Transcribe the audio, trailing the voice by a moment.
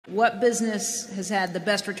What business has had the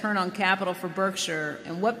best return on capital for Berkshire,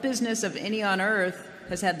 and what business of any on earth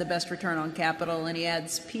has had the best return on capital? And he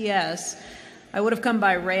adds, P.S. I would have come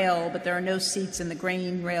by rail, but there are no seats in the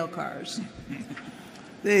grain rail cars.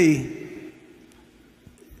 There's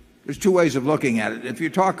two ways of looking at it. If you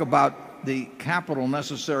talk about the capital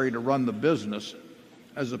necessary to run the business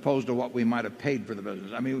as opposed to what we might have paid for the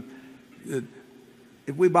business. I mean,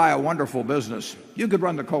 if we buy a wonderful business, you could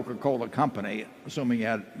run the Coca-Cola company, assuming you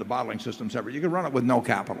had the bottling systems ever. You could run it with no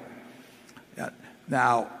capital.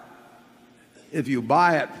 Now, if you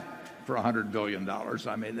buy it for $100 billion,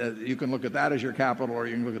 I mean, you can look at that as your capital, or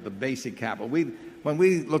you can look at the basic capital. When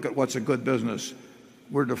we look at what's a good business,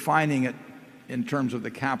 we're defining it in terms of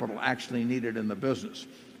the capital actually needed in the business.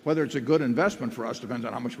 Whether it's a good investment for us depends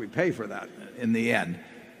on how much we pay for that in the end.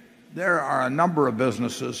 There are a number of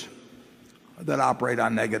businesses that operate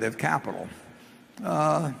on negative capital.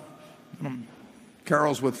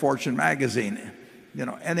 Carol's with Fortune magazine. You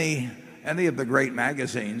know, any of the great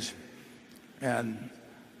magazines and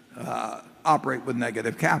operate with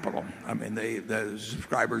negative capital. I mean, the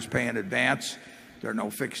subscribers pay in advance. There are no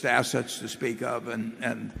fixed assets to speak of,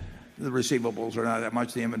 and the receivables are not that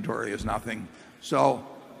much. The inventory is nothing. So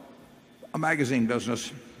a magazine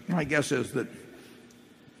business, my guess is that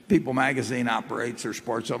People magazine operates, or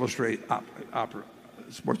Sports Illustrated operate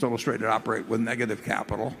with negative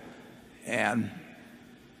capital, and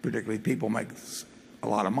particularly People makes a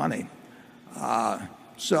lot of money.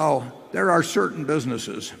 So there are certain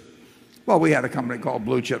businesses. Well, we had a company called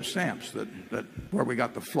Blue Chip Stamps that where we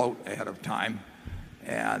got the float ahead of time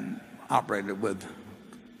and operated with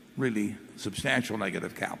really substantial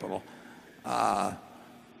negative capital. But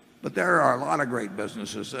there are a lot of great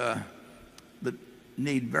businesses that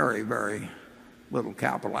need very, very little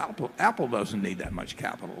capital. Apple doesn't need that much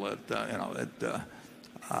capital.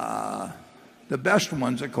 The best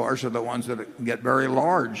ones, of course, are the ones that get very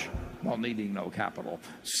large while needing no capital.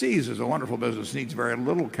 See's is a wonderful business, needs very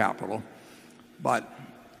little capital, but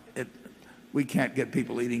we can't get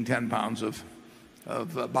people eating 10 pounds of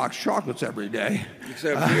boxed chocolates every day.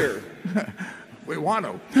 Except here. We want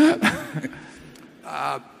to.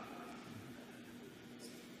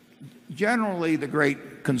 Generally, the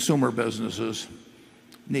great consumer businesses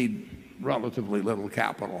need relatively little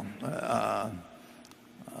capital.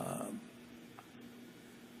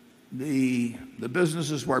 The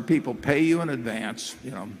businesses where people pay you in advance,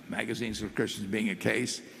 you know, magazine subscriptions being a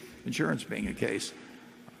case, insurance being a case,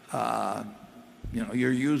 you know,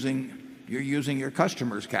 you're using your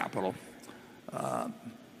customers' capital,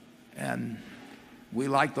 and we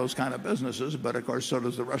like those kind of businesses, but of course so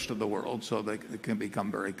does the rest of the world, so they can become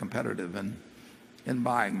very competitive in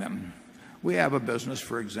buying them. We have a business,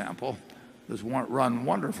 for example, that's run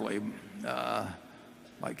wonderfully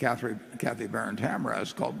by Kathy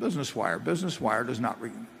Barron-Tamraz, called Business Wire. Business Wire does not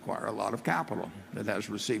require a lot of capital. It has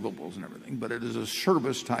receivables and everything, but it is a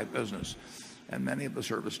service-type business. And many of the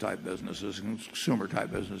service-type businesses and consumer-type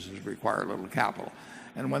businesses require little capital.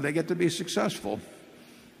 And when they get to be successful,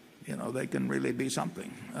 you know, they can really be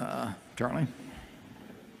something. Charlie?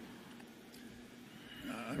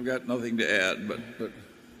 I've got nothing to add, but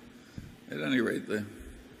at any rate, the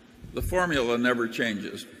formula never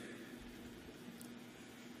changes.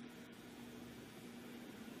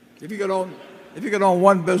 If you could own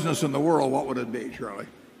one business in the world, what would it be, Charlie?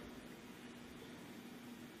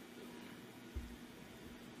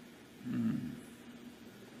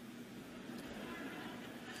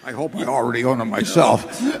 I hope I already own it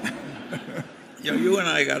myself. You know, you and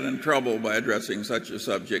I got in trouble by addressing such a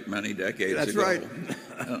subject many decades That's ago. right. And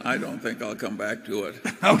I don't think I'll come back to it.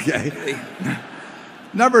 Okay.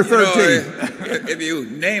 Number 13. You know, if you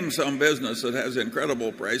name some business that has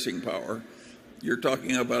incredible pricing power, you're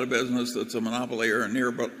talking about a business that's a monopoly or a near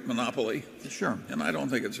monopoly. Sure. And I don't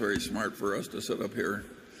think it's very smart for us to sit up here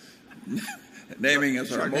naming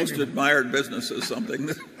as our most admired business as something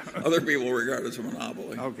that other people regard as a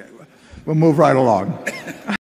monopoly. Okay. We'll move right along.